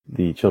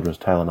the children's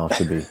Tylenol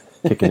should be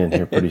kicking in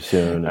here pretty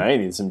soon. I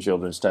need some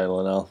children's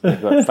Tylenol.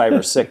 About 5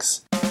 or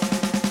 6.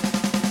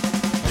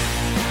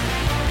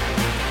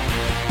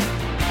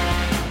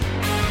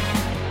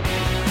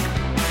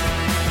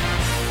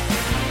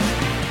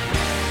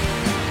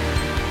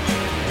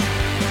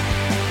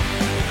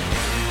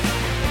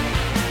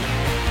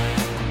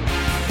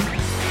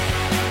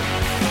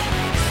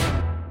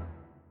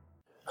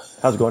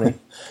 How's it going, Ian?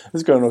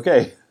 It's going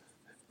okay.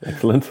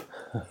 Excellent.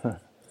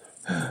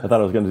 I thought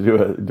I was going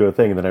to do a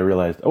thing, and then I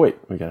realized, oh wait,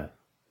 we got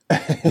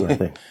to do our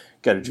thing.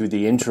 Got to do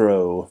the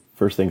intro.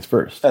 First things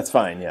first. That's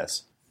fine,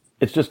 yes.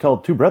 It's just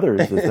called Two Brothers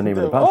is the name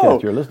of the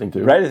podcast you're listening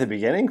to. Right at the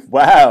beginning?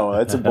 Wow,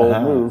 that's a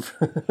bold move.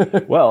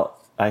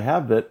 Well, I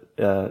have it.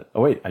 Oh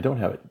wait, I don't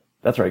have it.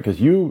 That's right, because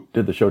you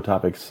did the show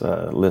topics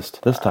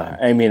list this time.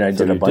 I mean, I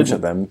did a bunch of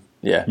them.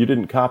 Yeah. You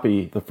didn't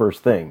copy the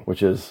first thing,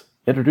 which is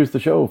introduce the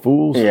show,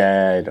 fools.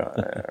 Yeah, I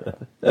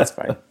don't. That's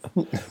fine.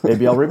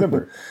 Maybe I'll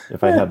remember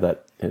if I have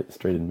that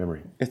straight in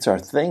memory. It's our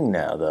thing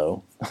now,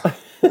 though.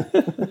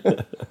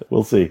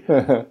 We'll see.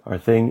 Our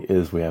thing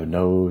is we have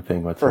no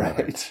thing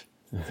whatsoever. Right.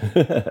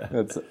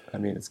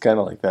 It's kind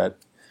of like that.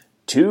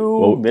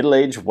 Two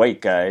middle-aged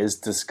white guys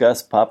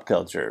discuss pop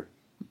culture.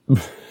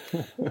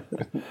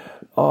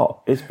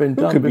 Oh, it's been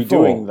done before. Who could be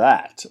doing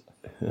that?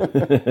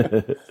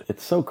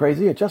 It's so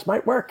crazy, it just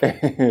might work.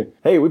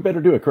 Hey, we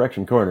better do a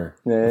correction corner.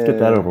 Let's get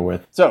that over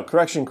with. So,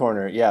 correction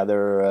corner. Yeah,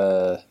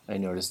 I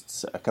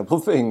noticed a couple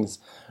of things.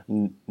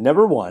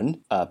 Number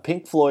one,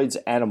 Pink Floyd's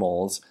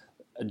Animals.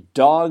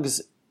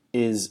 Dogs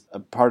is a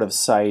part of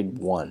side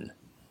 1,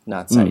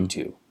 not side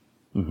 2.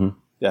 Mm-hmm.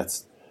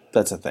 That's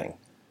a thing.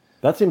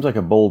 That seems like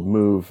a bold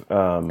move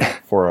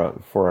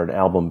for an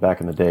album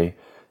back in the day.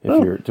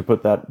 If you're to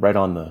put that right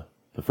on the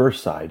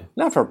first side.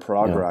 Not for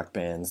prog rock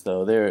bands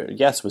though.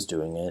 Yes was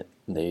doing it.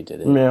 They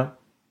did it. Yeah.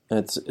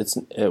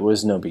 It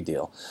was no big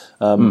deal.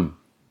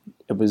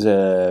 It was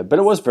but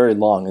it was very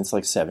long. It's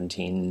like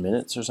 17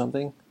 minutes or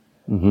something.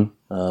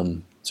 Mm-hmm.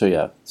 So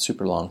yeah,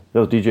 super long.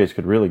 Those DJs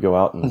could really go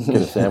out and get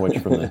a sandwich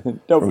from the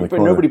from the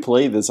corner. Nobody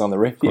played this on the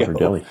radio. Corner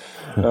deli.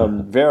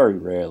 Very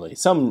rarely.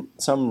 Some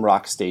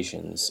rock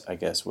stations, I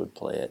guess, would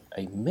play it.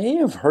 I may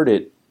have heard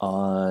it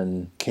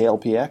on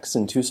KLPX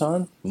in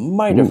Tucson.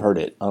 Might have heard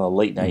it on a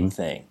late night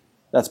thing.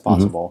 That's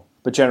possible.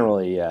 But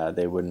generally, yeah,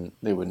 they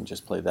wouldn't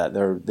just play that.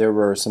 There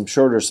were some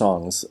shorter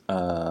songs.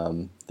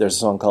 There's a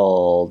song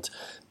called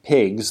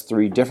Pigs,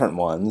 3 different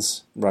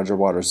ones. Roger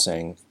Waters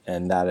sang,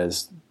 and that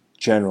is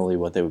generally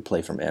what they would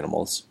play from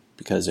Animals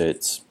because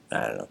it's,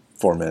 I don't know,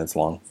 4 minutes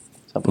long,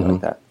 something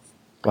like that.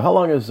 Well, how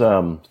long is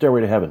Stairway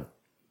to Heaven?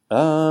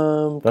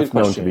 That's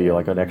known to be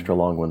like an extra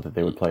long one that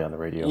they would play on the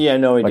radio. Yeah,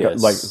 no, it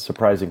is. Like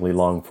surprisingly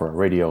long for a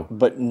radio.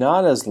 But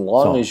not as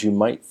long as you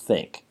might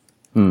think.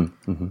 7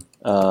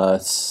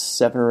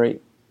 or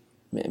 8,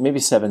 maybe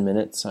 7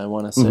 minutes, I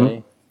want to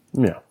say.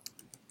 Yeah.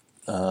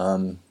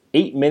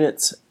 8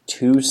 minutes,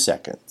 2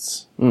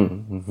 seconds.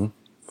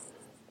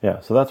 Yeah,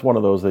 so that's one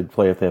of those they'd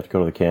play if they have to go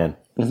to the can.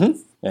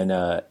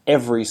 And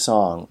every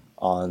song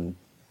on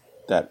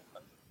that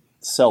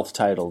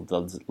self-titled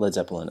Led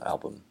Zeppelin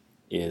album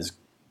is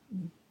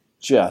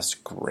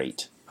just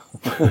great.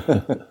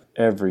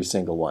 Every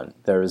single one.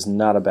 There is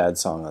not a bad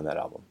song on that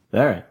album.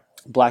 All right.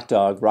 Black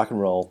Dog, Rock and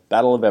Roll,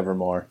 Battle of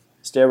Evermore,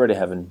 Stairway to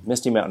Heaven,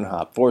 Misty Mountain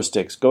Hop, 4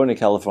 Sticks, Going to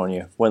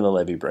California, When the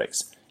Levee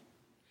Breaks.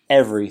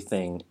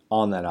 Everything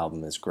on that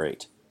album is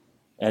great.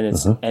 And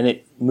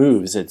it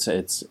moves.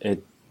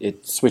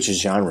 It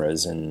switches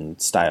genres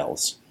and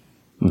styles.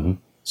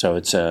 So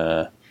it's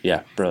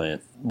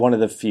brilliant. One of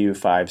the few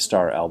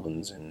 5-star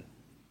albums in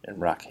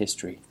rock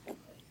history.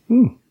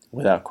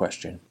 Without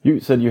question.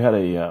 You said you had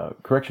a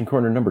correction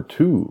corner number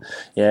 2.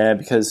 Yeah,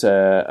 because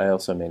I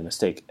also made a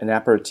mistake. An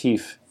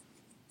aperitif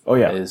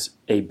is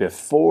a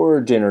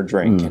before dinner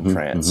drink in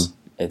France.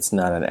 It's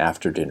not an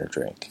after dinner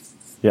drink.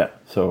 Yeah,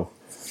 so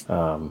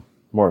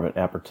more of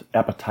an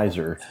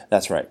appetizer.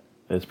 That's right.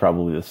 It's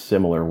probably a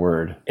similar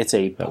word. It's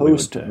a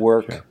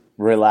post-work,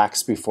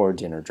 relax before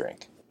dinner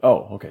drink.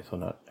 Oh, okay, so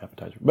not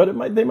appetizer.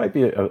 But they might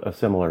be a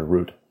similar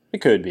route. It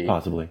could be.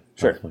 Possibly.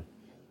 Sure. Possibly.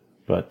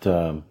 But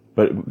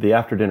the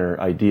after dinner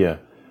idea,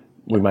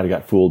 we might have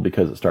got fooled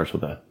because it starts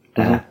with a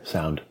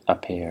sound.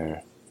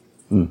 Appear.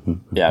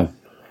 Yeah,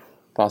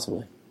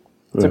 possibly.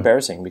 It's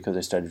embarrassing because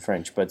I studied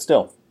French, but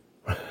still.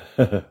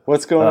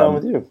 What's going on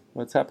with you?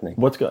 What's happening?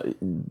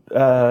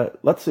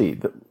 Let's see.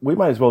 We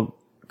might as well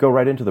go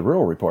right into the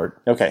rural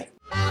report. Okay.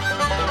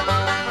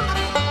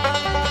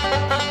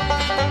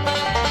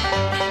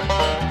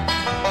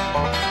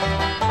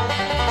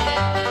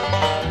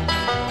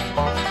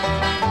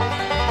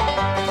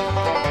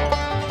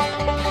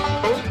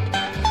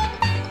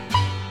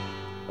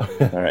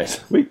 All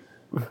right.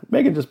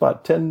 Megan just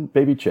bought 10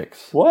 baby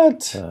chicks.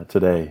 What?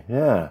 Today.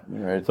 Yeah.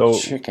 You're a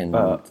chicken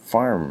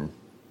farm.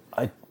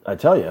 I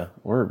tell you,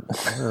 we're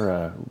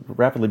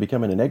rapidly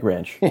becoming an egg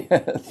ranch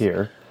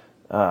here.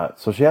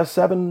 So she has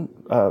 7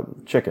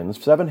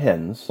 chickens, 7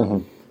 hens,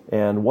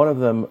 and one of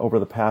them over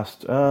the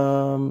past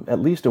at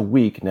least a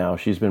week now,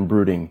 she's been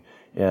brooding.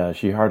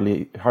 She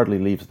hardly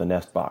leaves the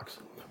nest box.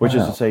 which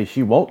is to say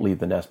she won't leave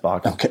the nest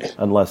box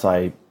unless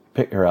I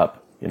pick her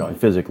up, I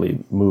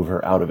physically move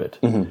her out of it.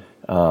 And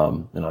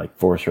I like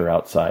force her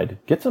outside.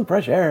 Get some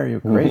fresh air, you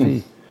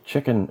crazy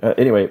chicken.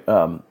 Anyway,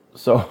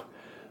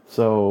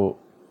 so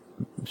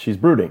she's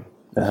brooding.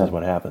 This is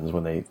what happens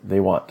when they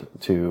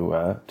want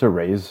to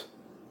raise,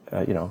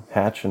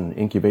 hatch and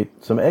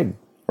incubate some egg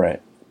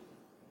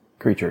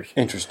creatures.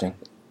 Interesting.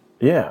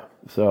 Yeah.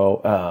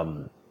 So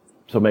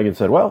Megan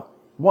said, well,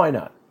 why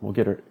not? We'll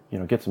get her,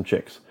 get some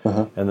chicks.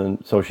 And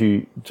then, so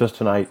she just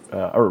tonight,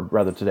 or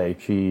rather today,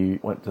 she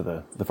went to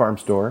the farm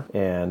store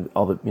and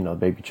all the,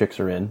 baby chicks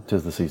are in.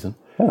 'Tis the season.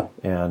 Oh.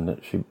 And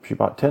she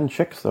bought 10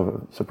 chicks of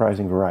a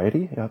surprising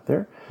variety out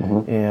there.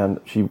 And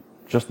she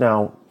just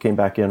now came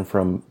back in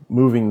from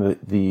moving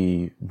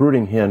the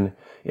brooding hen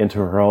into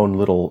her own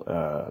little,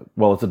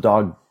 it's a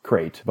dog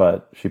crate,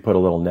 but she put a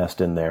little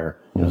nest in there,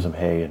 some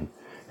hay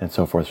and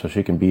so forth, so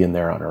she can be in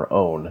there on her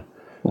own.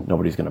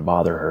 Nobody's going to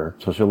bother her.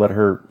 So she'll let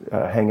her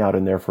hang out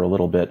in there for a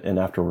little bit. And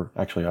after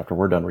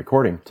we're done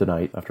recording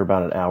tonight, after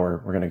about an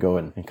hour, we're going to go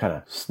and kind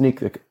of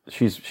sneak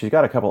she's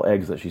got a couple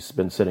eggs that she's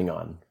been sitting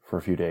on for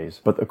a few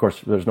days. But of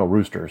course, there's no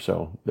rooster,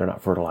 so they're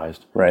not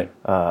fertilized. Right.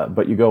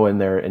 But you go in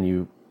there and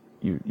you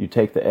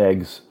take the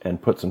eggs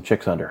and put some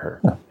chicks under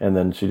her. And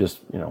then she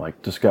just,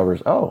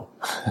 discovers, oh,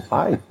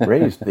 I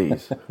raised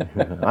these.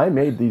 I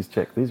made these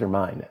chicks. These are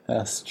mine.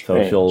 That's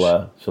strange.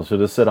 So she'll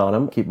just sit on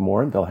them, keep them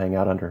warm. They'll hang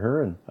out under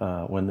her, and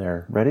when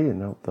they're ready,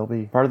 and they'll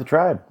be part of the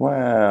tribe.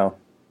 Wow.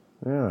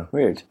 Yeah.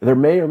 Weird. There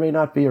may or may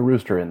not be a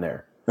rooster in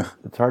there.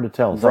 It's hard to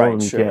tell.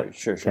 Some of them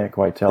can't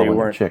quite tell when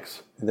they're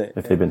chicks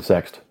if they've been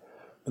sexed.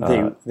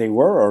 They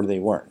were or they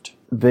weren't?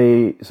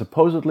 They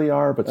supposedly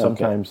are, but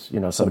sometimes,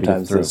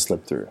 sometimes they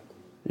slip through.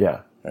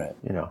 Yeah. Right.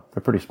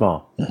 They're pretty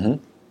small.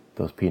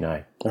 Those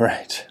peni.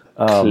 Right.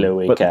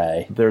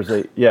 Cloacae.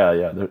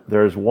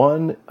 There's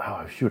one,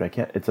 oh shoot,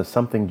 it's a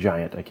something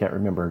giant. I can't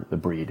remember the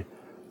breed.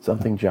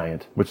 Something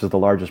giant, which is the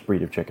largest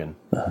breed of chicken.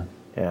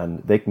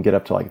 And they can get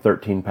up to like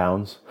 13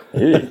 pounds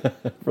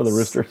for the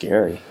rooster.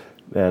 Scary.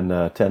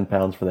 And 10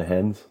 pounds for the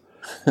hens.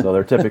 So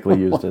they're typically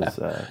used as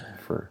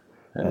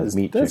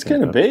meat. That's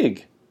chicken. kind of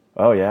big.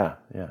 Oh yeah.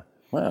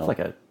 Wow. It's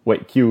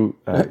like Q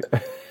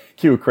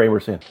Kramer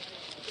saying,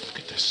 look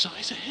at the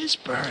size of his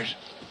bird.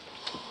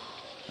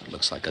 It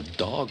looks like a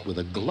dog with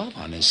a glove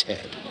on his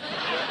head.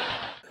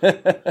 Well,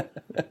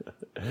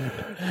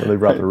 they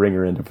brought the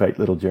ringer in to fight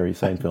little Jerry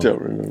Seinfeld.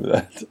 Don't remember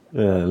that.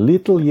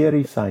 Little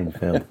Jerry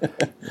Seinfeld.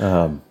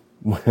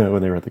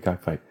 When they were at the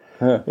cockfight.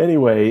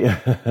 Anyway,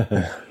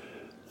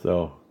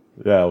 so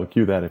yeah, we'll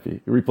cue that if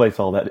you replace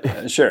all that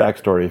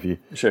backstory if you.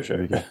 Sure.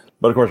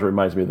 But of course, it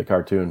reminds me of the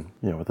cartoon,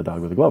 with the dog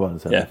with the glove on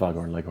his head, the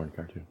Foghorn Leghorn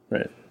cartoon.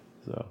 Right.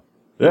 So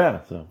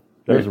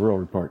there's a real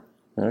report.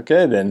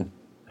 Okay, then.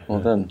 Well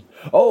done.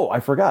 Oh, I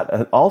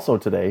forgot. Also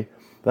today,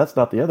 that's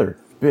not the other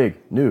big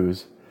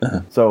news.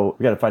 So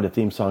we got to find a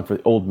theme song for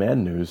the old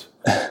man news.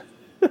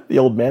 The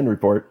old man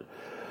report.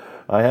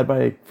 I had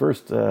my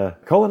first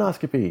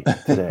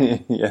colonoscopy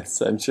today.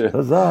 Yes, I'm sure.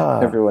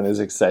 Huzzah! Everyone is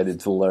excited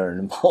to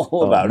learn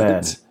all about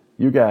it.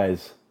 You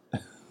guys,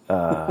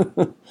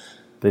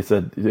 they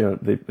said,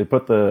 they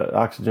put the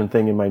oxygen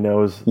thing in my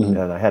nose, and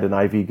I had an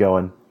IV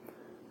going.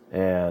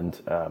 And,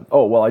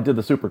 I did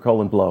the super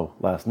colon blow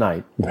last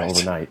night,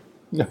 overnight.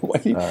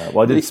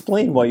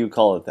 Explain why you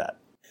call it that.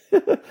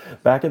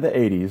 Back in the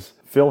 80s,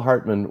 Phil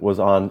Hartman was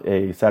on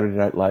a Saturday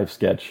Night Live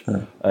sketch,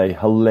 a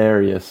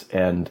hilarious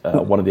and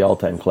one of the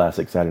all-time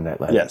classic Saturday Night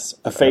Live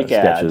a fake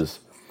sketches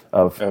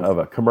of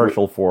a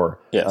commercial for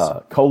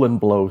colon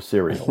blow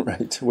cereal.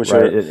 Right.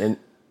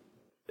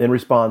 In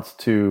response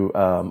to,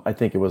 I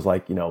think it was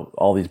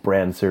all these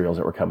brand cereals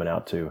that were coming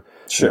out to,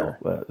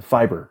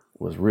 fiber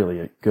was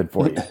really good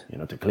for you,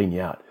 to clean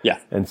you out. Yeah.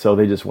 And so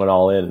they just went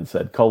all in and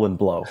said, colon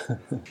blow.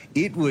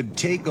 It would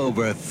take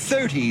over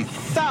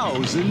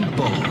 30,000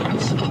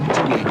 bowls to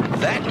eat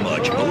that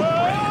much oat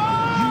bran.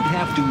 You'd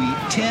have to eat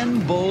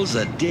 10 bowls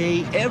a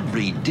day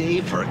every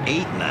day for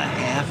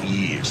 8.5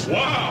 years.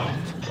 Wow!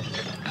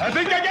 I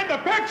think I get the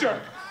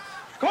picture.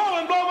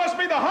 Colon Blow must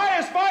be the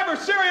highest fiber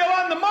cereal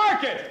on the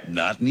market.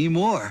 Not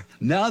anymore.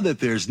 Now that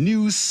there's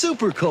new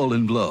Super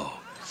Colon Blow.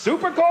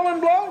 Super Colon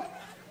Blow?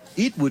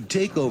 It would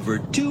take over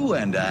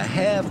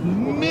 2.5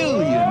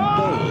 million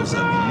bowls of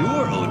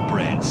your oat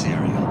bran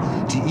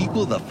cereal to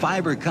equal the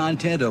fiber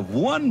content of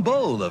one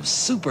bowl of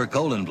Super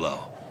Colon Blow.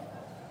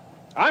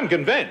 I'm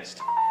convinced.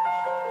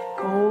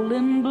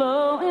 Colon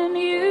Blow and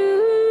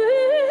you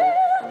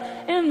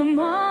in the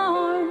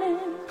morning.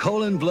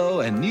 Colon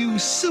Blow and new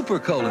Super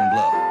Colon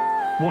Blow.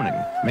 Warning,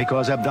 may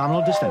cause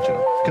abdominal distension.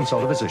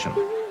 Consult a physician.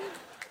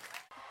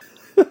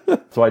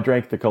 So I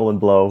drank the colon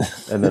blow,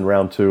 and then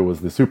round 2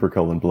 was the super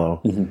colon blow.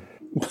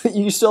 But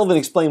you still haven't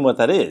explained what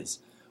that is.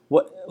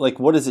 What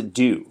does it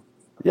do?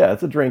 Yeah,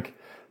 it's a drink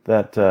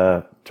that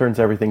turns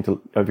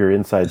everything of your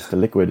insides to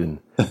liquid, and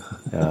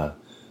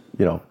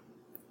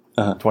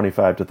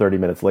 25 to 30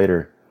 minutes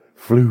later,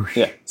 floosh.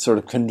 Yeah, sort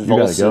of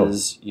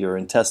convulses your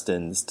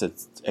intestines to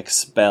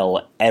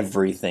expel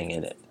everything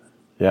in it.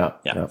 Yeah.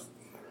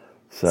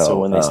 So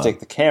when they stick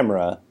the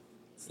camera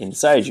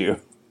inside you,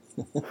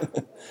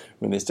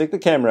 When they stick the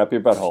camera up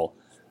your butthole,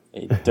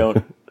 they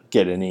don't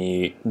get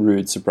any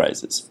rude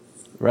surprises.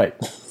 Right.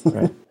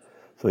 Right.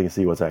 So they can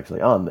see what's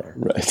actually on there.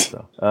 Right.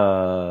 So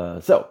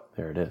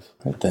there it is.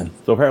 Right then.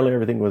 So apparently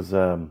everything was.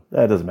 It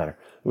doesn't matter.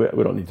 We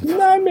don't need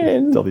to I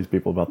mean, tell these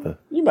people about the.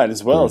 you might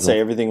as well say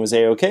everything was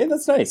A-okay.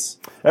 That's nice.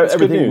 That's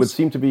good Everything news. would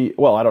seem to be.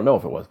 Well, I don't know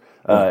if it was.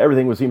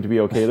 Everything would seem to be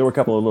okay. There were a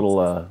couple of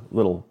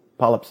little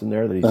polyps in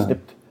there that he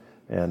snipped,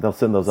 and they'll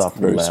send those off to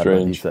the Very lab.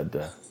 strange. And he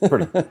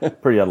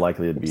said pretty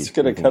unlikely it'd be. He's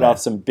going to anything cut bad. off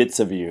some bits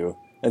of you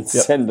and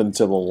send them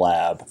to the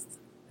lab.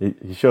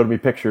 He showed me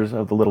pictures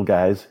of the little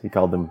guys. He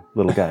called them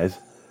little guys.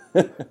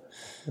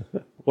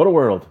 What a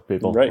world,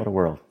 people! Right. What a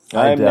world. I'm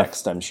High def.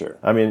 next, I'm sure.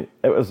 I mean,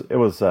 it was.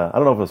 I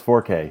don't know if it was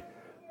 4K,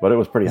 but it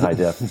was pretty high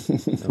def.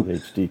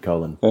 HD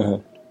colon.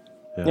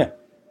 Yeah,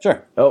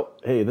 sure. Oh,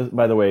 hey!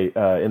 By the way,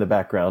 in the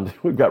background,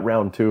 we've got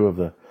round 2 of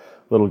the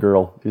little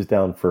girl. She's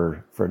down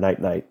for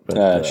night,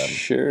 but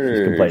Sure,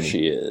 she's complaining.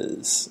 she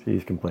is.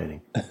 She's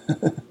complaining.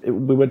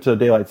 We went to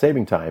daylight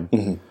saving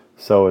time,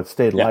 so it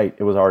stayed light.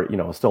 It was already,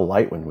 it was still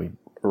light when we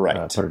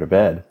put her to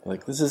bed.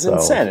 Like, this is So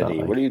it's insanity.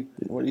 not like-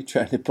 What are you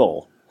trying to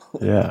pull?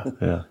 Yeah.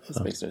 This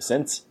makes no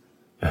sense.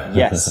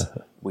 Yes,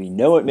 we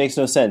know it makes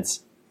no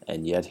sense,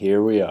 and yet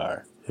here we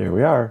are. Here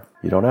we are.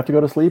 You don't have to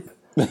go to sleep,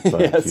 but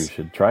Yes. you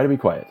should try to be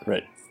quiet.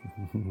 Right.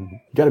 You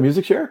got a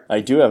music share? I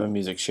do have a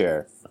music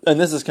share. And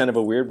this is kind of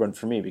a weird one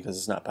for me because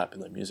it's not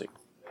popular music.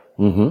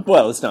 Mm-hmm.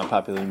 Well, it's not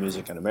popular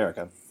music in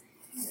America.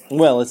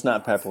 Well, it's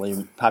not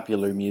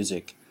popular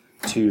music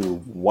to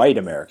white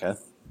America.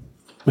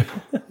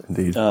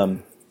 Indeed.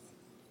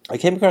 I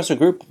came across a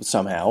group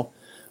somehow,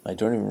 I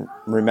don't even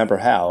remember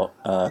how,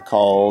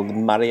 called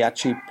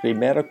Mariachi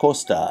Primera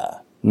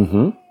Costa.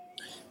 Mm-hmm.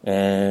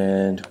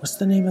 And what's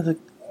the name of the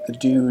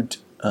dude?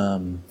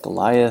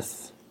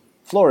 Goliath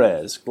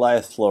Flores.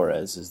 Goliath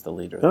Flores is the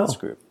leader of this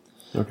group.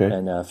 Okay.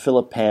 And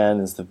Philip Pan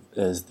is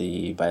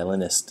the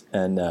violinist,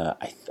 and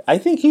I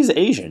think he's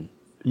Asian.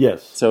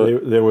 Yes. So-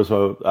 there was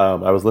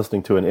I was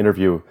listening to an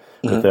interview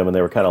with them, and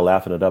they were kind of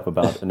laughing it up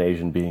about an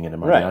Asian being in a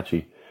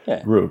mariachi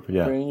group.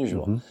 Yeah. Very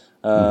unusual.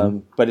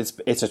 But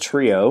it's a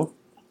trio,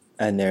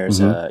 and there's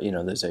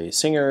there's a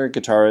singer,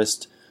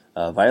 guitarist,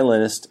 a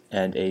violinist,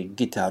 and a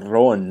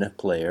guitarron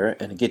player.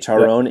 And a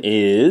guitarron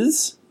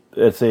is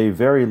It's a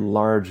very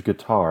large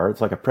guitar. It's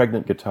like a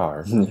pregnant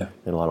guitar in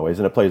a lot of ways,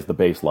 and it plays the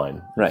bass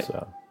line. right.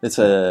 So It's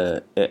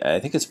I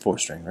think it's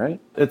 4-string, right?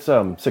 it's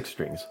 6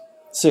 strings.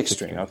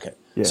 6-string. Okay.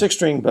 Yeah.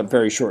 6-string, but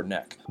very short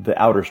neck. The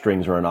outer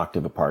strings are an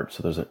octave apart.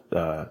 So there's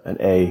an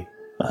A,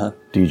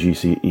 D, G,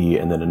 C, E,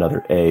 and then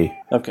another A.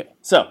 Okay,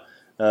 so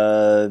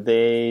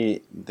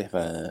they have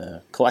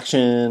a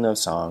collection of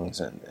songs,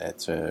 and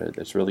it's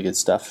really good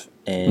stuff.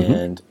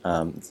 And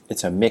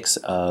it's a mix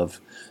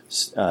of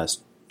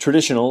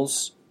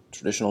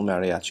traditional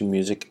mariachi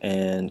music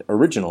and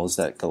originals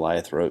that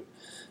Goliath wrote.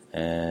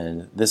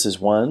 And this is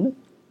one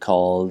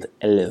called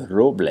El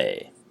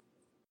Roble.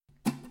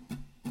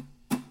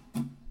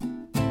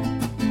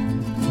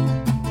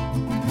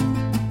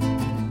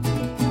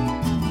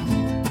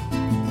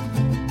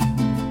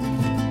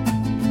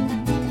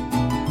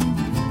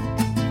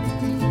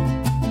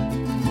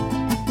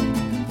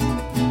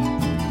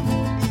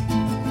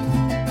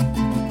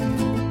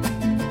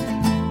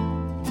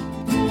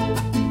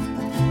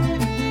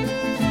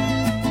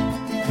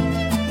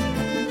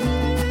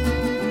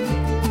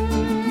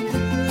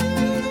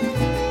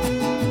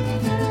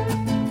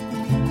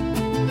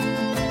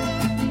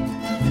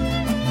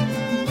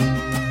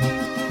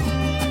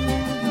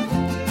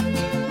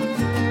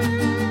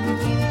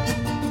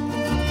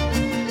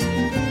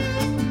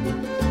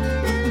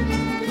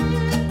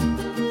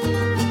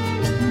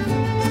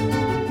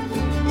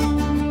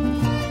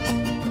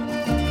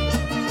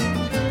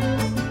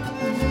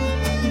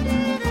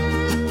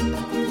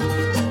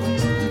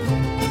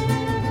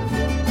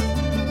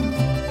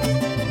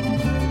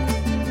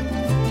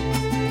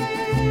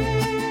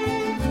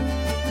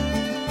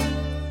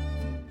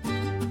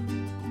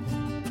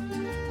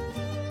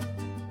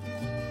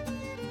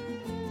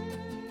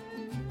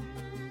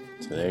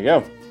 So there you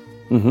go.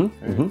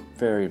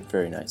 Very,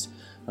 very nice.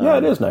 Yeah,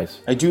 it is nice.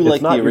 I do It's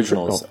like not the your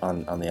originals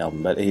typical- on the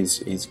album, but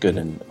he's good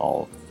in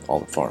all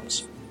the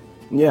forms.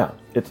 Yeah,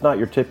 it's not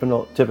your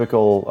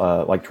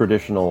typical like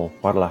traditional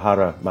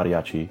Guadalajara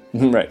mariachi.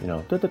 Right. You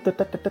know.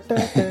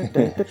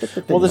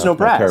 Well, there's no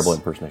brass. Terrible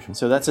impersonation.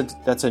 So that's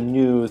a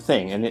new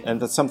thing,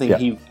 and that's something Yeah.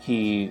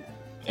 he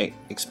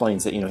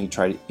explains that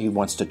he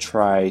wants to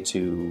try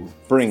to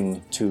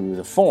bring to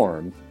the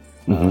form,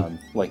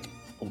 like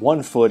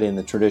 1 foot in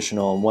the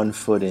traditional and 1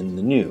 foot in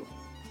the new.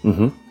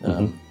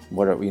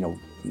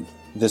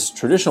 This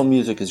traditional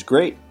music is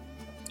great,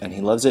 and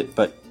he loves it,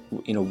 but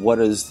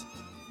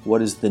what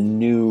is the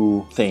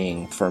new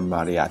thing for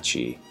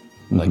mariachi?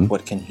 Like,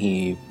 what can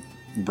he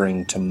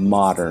bring to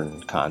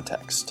modern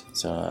context?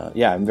 So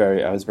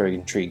I was very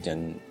intrigued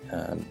and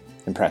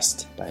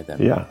impressed by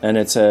them. Yeah. And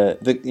it's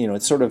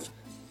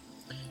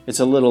it's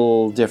a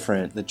little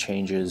different, the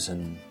changes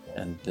and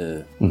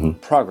the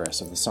progress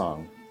of the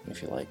song,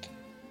 if you like.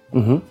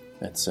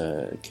 It's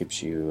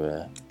keeps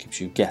you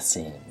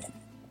guessing,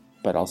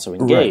 but also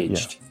engaged.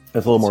 Right, yeah.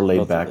 It's a little more laid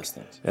Both of back those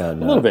things.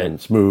 and A little bit. and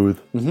smooth.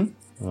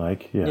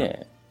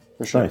 Yeah.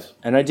 For sure. Nice.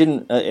 And I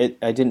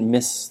didn't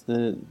miss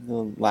the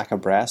lack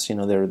of brass. You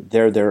know,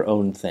 they're their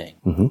own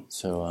thing.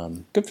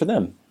 So good for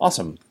them.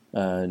 Awesome.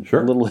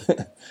 Sure. A little,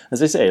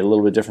 as I say, a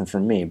little bit different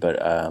from me, but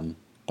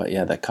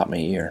yeah, that caught my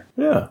ear.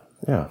 Yeah.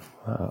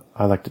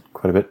 I liked it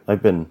quite a bit.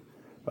 I've been,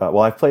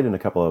 I've played in a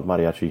couple of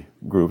mariachi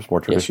groups,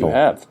 more traditional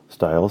have.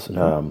 styles.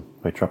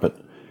 Play trumpet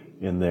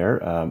in there.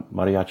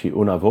 Mariachi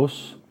Una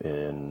Voz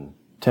in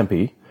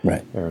Tempe,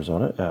 Right.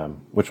 Arizona,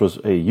 which was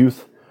a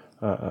youth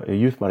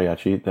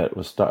mariachi that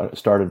was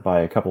started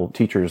by a couple of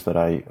teachers that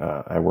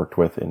I worked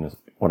with in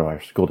one of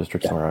our school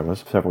districts where I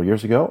was several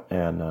years ago.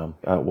 And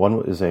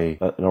one is an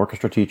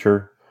orchestra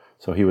teacher,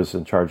 so he was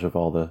in charge of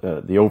all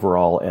the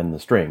overall and the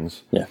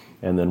strings. Yeah.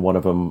 And then one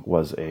of them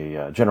was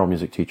a general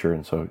music teacher,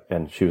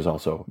 and she was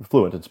also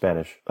fluent in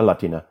Spanish, a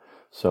Latina.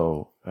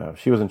 So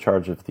she was in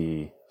charge of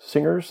the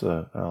singers,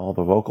 all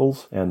the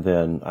vocals, and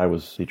then I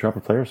was the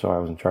trumpet player, so I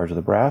was in charge of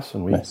the brass,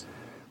 and we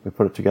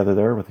put it together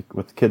there with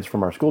the kids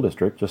from our school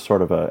district, just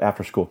sort of a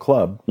after-school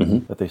club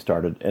that they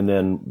started. And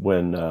then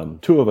when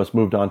two of us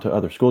moved on to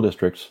other school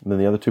districts, and then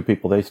the other two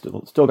people, they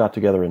still got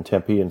together in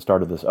Tempe and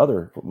started this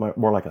other,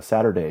 more like a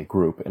Saturday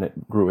group, and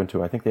it grew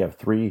into, I think they have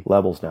 3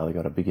 levels now. They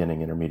got a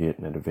beginning, intermediate,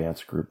 and an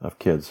advanced group of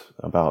kids.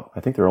 I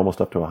think they're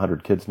almost up to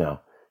 100 kids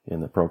now in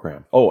the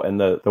program. Oh,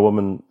 and the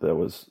woman that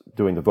was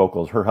doing the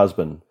vocals, her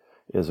husband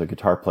is a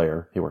guitar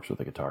player. He works with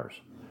the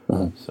guitars.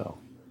 So...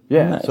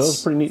 yeah, Nice. So it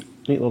was a pretty neat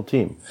little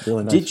team.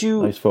 Really nice,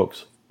 nice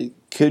folks.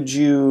 Could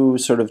you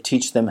sort of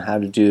teach them how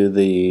to do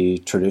the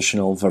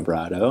traditional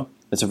vibrato?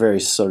 It's a very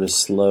sort of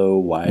slow,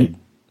 wide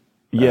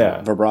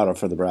vibrato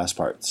for the brass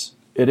parts.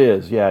 It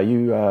is, yeah.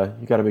 You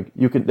got to be.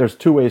 You can. There's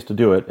 2 ways to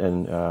do it,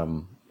 and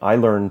I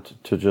learned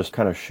to just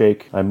kind of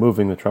shake. I'm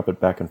moving the trumpet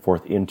back and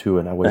forth into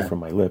and away from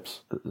my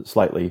lips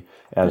slightly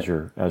as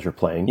you're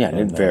playing. Yeah, and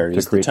it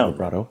varies to create the tone.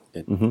 Vibrato.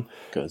 It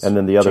goes, and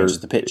then the other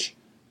changes the pitch.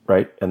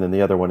 Right, and then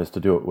the other one is to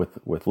do it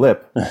with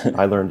lip.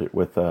 I learned it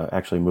with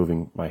actually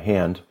moving my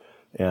hand,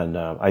 and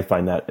I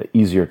find that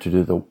easier to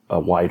do a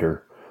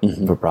wider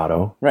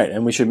vibrato. Right,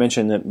 and we should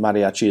mention that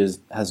mariachi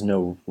has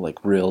no like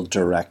real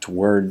direct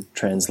word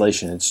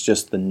translation. It's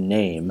just the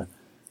name,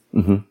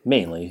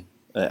 mainly.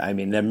 I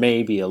mean, there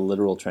may be a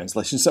literal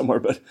translation somewhere,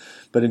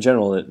 but in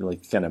general,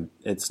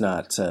 it's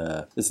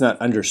not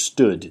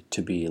understood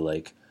to be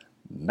like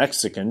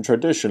Mexican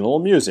traditional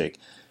music.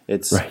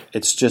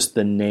 It's just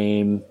the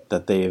name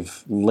that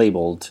they've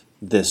labeled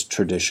this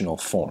traditional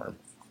form.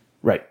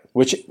 Right.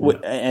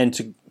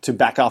 And to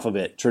back off a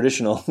bit,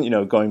 traditional,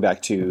 going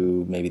back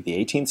to maybe the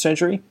 18th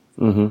century,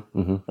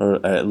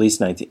 or at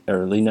least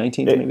early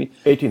 19th, maybe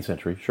 18th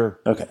century, sure.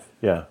 Okay.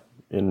 Yeah,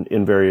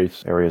 in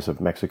various areas of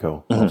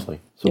Mexico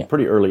mostly. So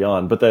pretty early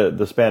on, but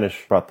the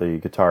Spanish brought the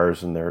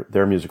guitars and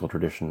their musical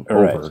tradition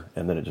over,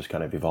 and then it just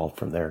kind of evolved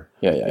from there.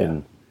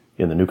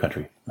 In the new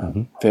country.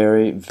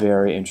 Very,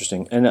 very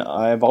interesting. And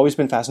I've always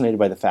been fascinated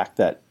by the fact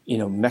that,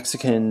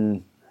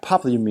 Mexican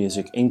popular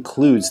music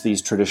includes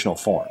these traditional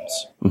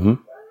forms.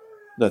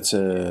 That's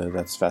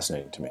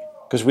fascinating to me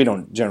because we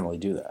don't generally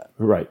do that.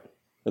 Right.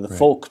 The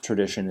folk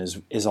tradition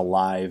is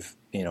alive,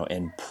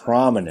 and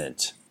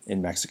prominent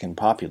in Mexican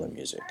popular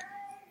music.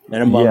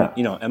 And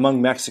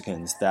among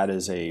Mexicans, that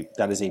is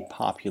a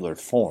popular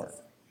form.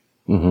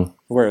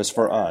 Whereas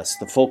for us,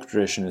 the folk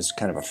tradition is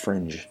kind of a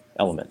fringe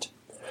element.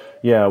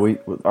 Yeah,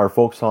 our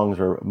folk songs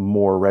are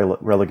more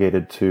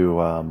relegated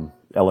to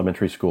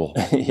elementary school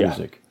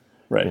music,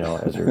 right?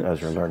 As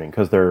you're learning,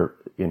 because they're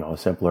a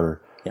simpler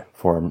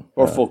form,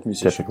 or folk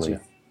musicians, typically,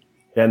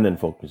 and then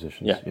folk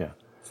musicians,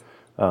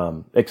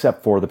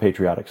 except for the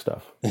patriotic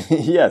stuff.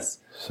 Yes,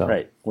 so.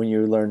 Right. When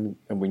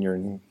you're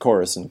in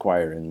chorus and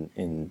choir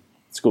in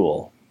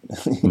school,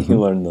 you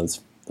learn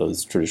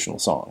those traditional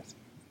songs,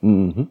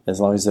 as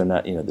long as they're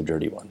not the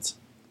dirty ones.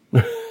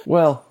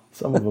 Well.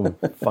 Some of them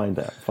find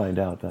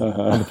out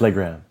on the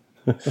playground.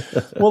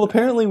 Well,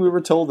 apparently we were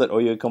told that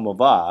Oye Como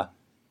Va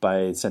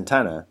by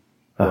Santana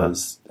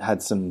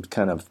had some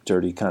kind of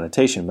dirty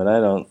connotation, but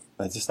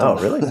I just don't.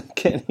 Oh, really?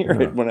 Can't hear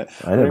it when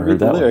I read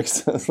the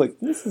lyrics. I was like,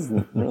 this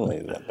isn't really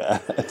that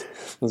bad.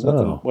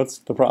 What's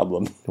the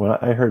problem? Well,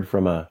 I heard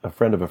from a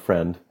friend of a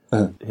friend,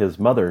 his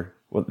mother.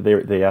 Well,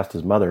 they asked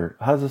his mother,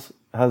 "How does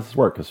this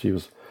work?" Because she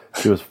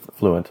was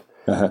fluent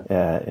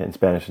in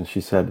Spanish, and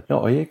she said,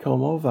 "No, Oye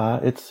Como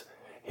Va, it's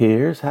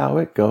here's how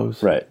it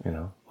goes." Right.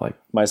 Like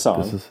my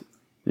song. This is,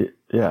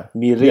 yeah.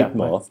 Mi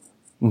ritmo.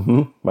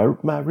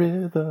 My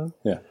rhythm.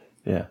 Yeah.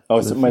 Yeah. Oh,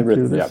 it's my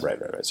rhythm. Yeah,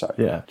 right. Sorry.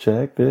 Yeah.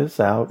 Check this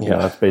out.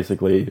 That's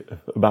basically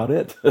about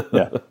it.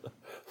 Yeah.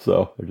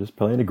 So they're just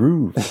playing a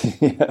groove.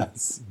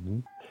 Yes.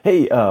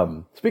 Hey,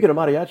 speaking of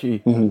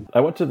mariachi, I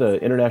went to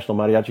the International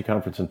Mariachi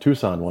Conference in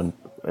Tucson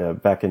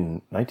back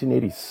in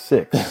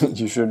 1986.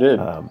 You sure did.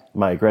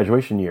 My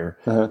graduation year,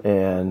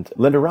 and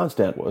Linda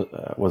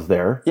Ronstadt was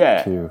there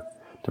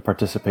to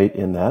participate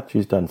in that.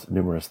 She's done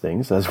numerous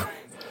things, as we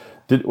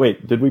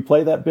Did we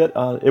play that bit?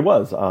 It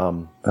was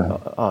on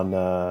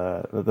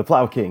the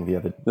Plow King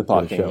the Plow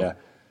other King, show.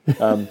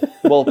 yeah.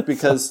 Well,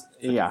 because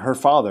her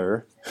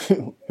father,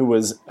 who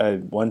was a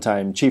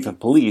one-time chief of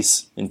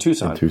police in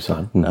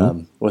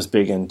Tucson, was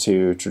big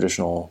into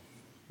traditional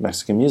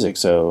Mexican music.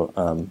 So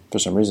for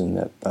some reason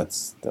that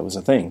was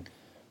a thing.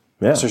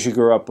 Yeah. So she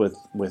grew up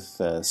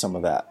with some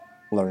of that,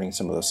 learning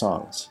some of the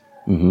songs,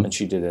 and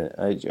she did it.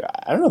 I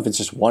don't know if it's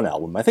just one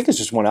album. I think it's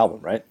just one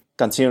album, right?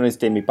 Canciones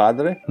de mi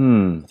Padre. I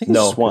think it's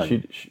just one.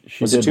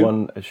 She did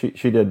one.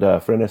 She did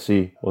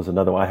Frenesí was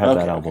another one. I have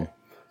that album.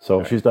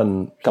 So she's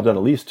done at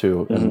least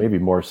two, and maybe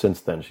more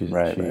since then. She's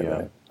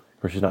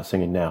she's not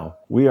singing now.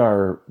 We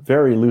are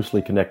very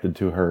loosely connected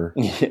to her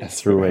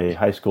through a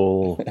high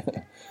school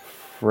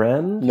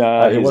friend.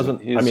 No, it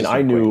wasn't. I mean,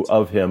 I knew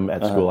of him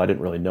at school. I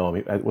didn't really know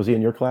him. Was he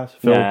in your class?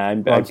 Phil? Nah,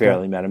 I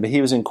barely met him, but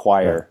he was in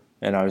choir,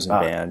 and I was in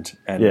band,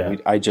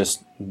 and I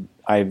just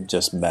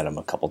met him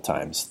a couple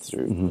times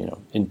through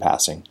in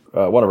passing.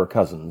 One of her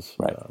cousins,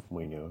 right?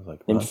 We knew,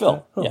 like named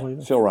Phil.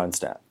 Phil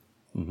Ronstadt.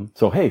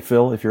 So hey,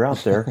 Phil, if you're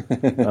out there,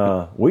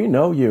 we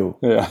know you.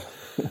 Yeah.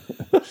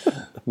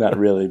 Not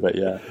really, but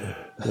yeah.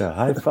 Yeah,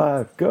 high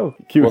five, go.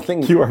 Cue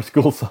our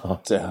school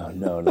song. Oh,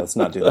 no, let's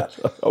not do that.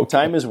 Okay.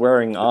 Time is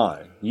wearing on.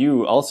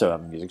 You also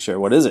have a music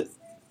share. What is it?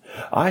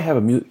 I have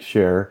a music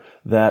share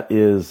that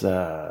is,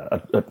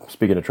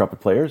 speaking of trumpet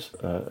players,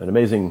 an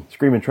amazing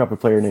screaming trumpet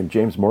player named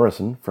James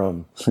Morrison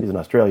he's an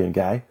Australian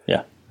guy.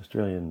 Yeah.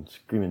 Australian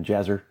screaming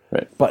jazzer.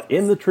 Right. But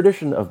in the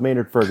tradition of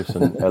Maynard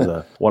Ferguson,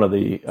 as one of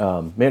the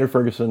Maynard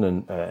Ferguson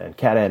and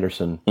Cat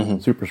Anderson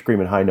super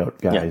screaming high note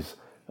guys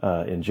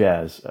in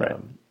jazz,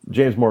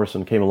 James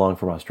Morrison came along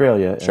from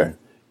Australia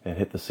and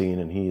hit the scene,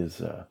 and he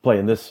is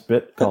playing this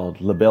bit called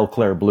La Belle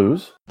Claire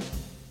Blues.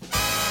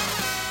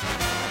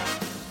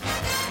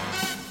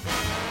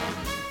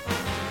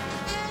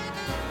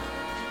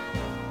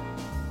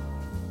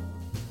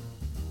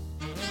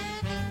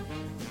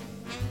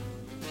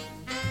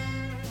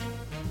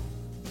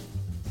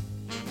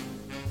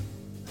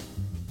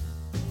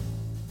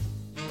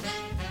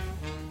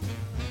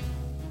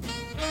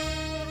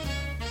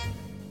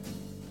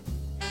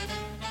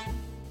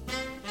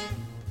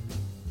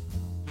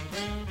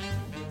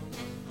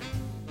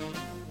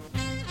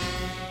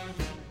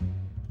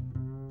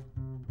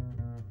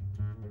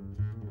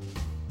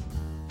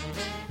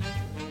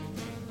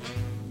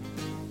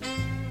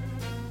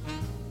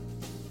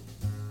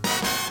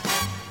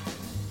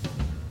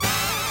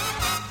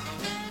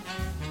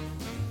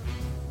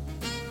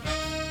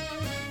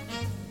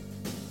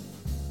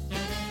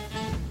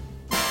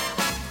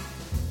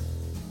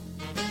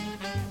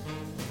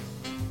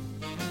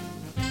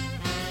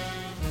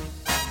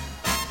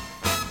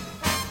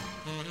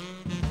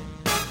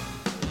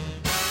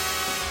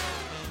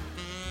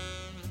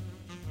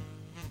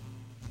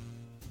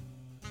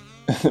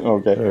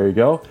 Okay. There you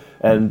go.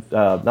 And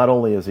not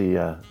only is he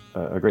a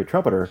great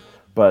trumpeter,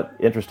 but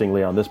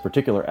interestingly, on this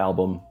particular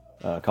album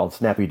called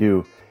Snappy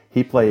Doo,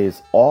 he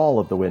plays all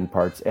of the wind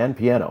parts and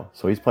piano.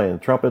 So he's playing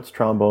trumpets,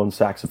 trombones,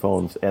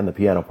 saxophones, and the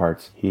piano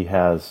parts. He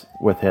has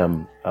with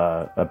him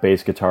a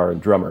bass guitar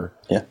and drummer.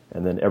 Yeah.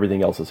 And then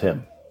everything else is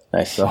him.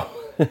 Nice. So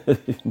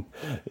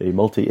a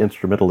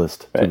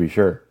multi-instrumentalist, to be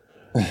sure.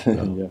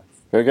 Yeah.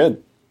 Very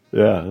good.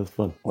 Yeah, that's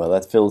fun. Well,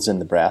 that fills in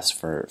the brass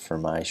for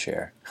my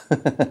share.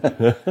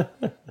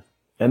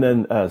 And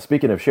then,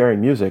 speaking of sharing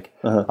music,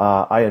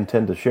 I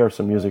intend to share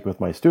some music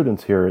with my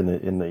students here in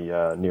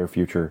the near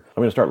future.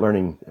 I'm going to start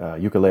learning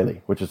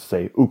ukulele, which is to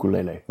say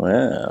ukulele.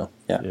 Wow.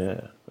 Yeah.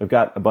 Yeah. I've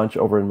got a bunch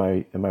over in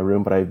my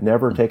room, but I've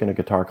never taken a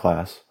guitar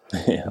class.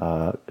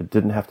 Yeah.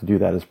 Didn't have to do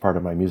that as part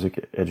of my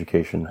music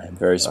education. I'm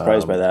very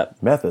surprised by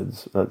that.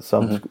 Methods.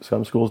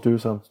 Some schools do,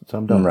 some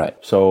don't. Right.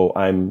 So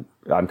I'm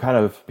kind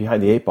of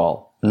behind the eight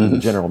ball in the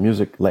general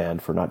music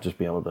land for not just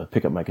being able to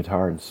pick up my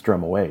guitar and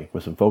strum away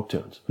with some folk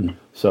tunes.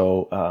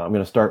 So I'm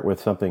going to start with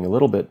something a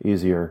little bit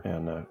easier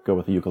and go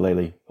with the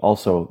ukulele.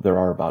 Also, there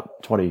are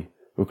about 20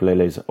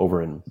 ukuleles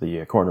over in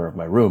the corner of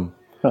my room,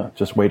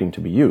 just waiting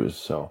to be used.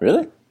 So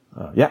really,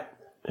 yeah.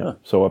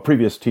 So a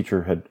previous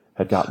teacher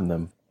had gotten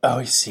them. Oh,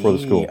 I see. For the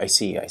school. I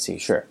see.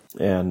 Sure.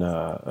 And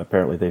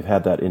apparently they've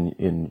had that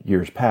in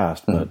years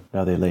past, but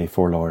now they lay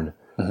forlorn.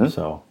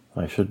 So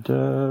I should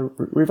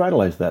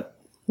revitalize that.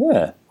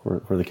 Yeah.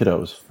 For the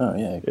kiddos. Oh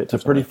yeah, it's a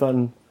pretty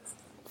fun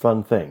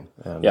thing.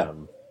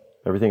 And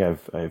everything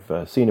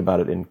I've seen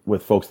about it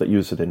with folks that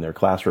use it in their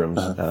classrooms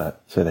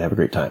say they have a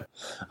great time.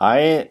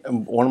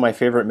 One of my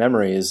favorite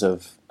memories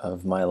of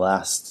my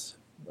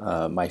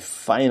my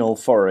final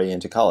foray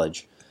into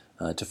college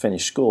to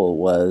finish school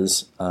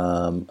was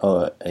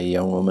a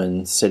young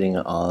woman sitting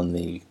on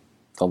the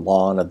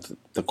lawn of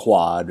the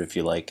quad, if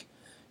you like,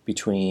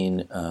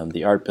 between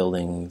the art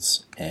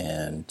buildings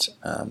and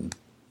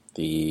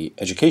the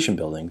education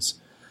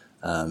buildings,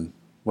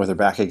 with her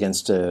back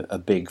against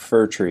a big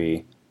fir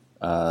tree,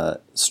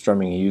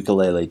 strumming a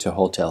ukulele to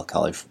Hotel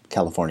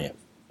California.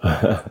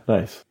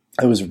 Nice.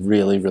 It was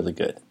really, really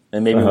good. It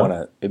made me want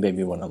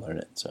to learn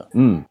it. So,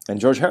 and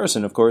George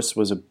Harrison, of course,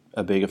 was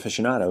a big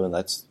aficionado, and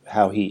that's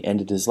how he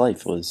ended his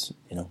life. Was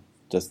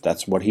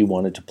that's what he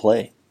wanted to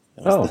play.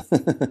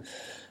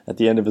 At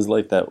the end of his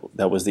life,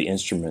 that was the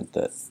instrument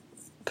that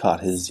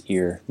caught his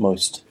ear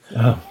most.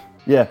 Oh.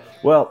 Yeah.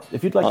 Well,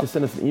 if you'd like to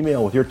send us an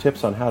email with your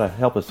tips on how to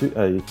help a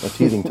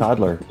teething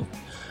toddler,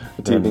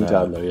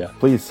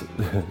 please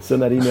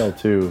send that email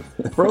to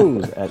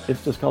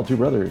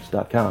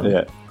bros@itsjustcalled2brothers.com.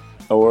 Yeah.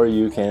 Or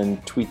you can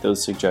tweet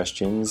those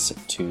suggestions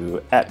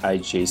to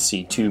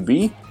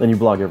 @IJC2B. Then you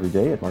blog every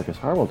day at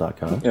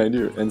marcusharwell.com. Yeah, I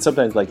do. And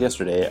sometimes, like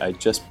yesterday, I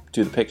just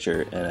do the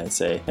picture and I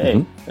say, hey,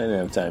 I didn't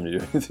have time to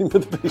do anything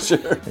but the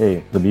picture.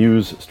 Hey, the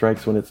muse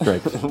strikes when it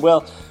strikes.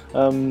 Well,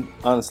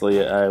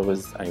 honestly, I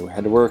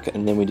had to work,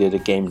 and then we did a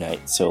game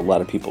night, so a lot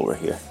of people were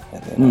here.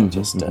 And then I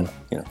just, at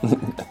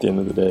the end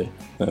of the day,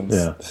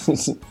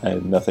 I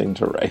had nothing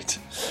to write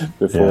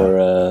before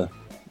a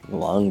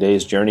long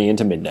day's journey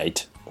into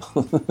midnight.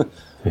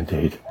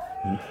 Indeed.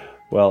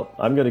 Well,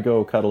 I'm going to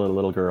go cuddle a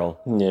little girl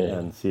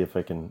and see if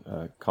I can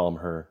calm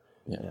her.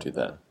 Yeah, do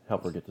that.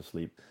 Help her get to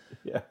sleep.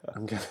 Yeah.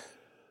 I'm good.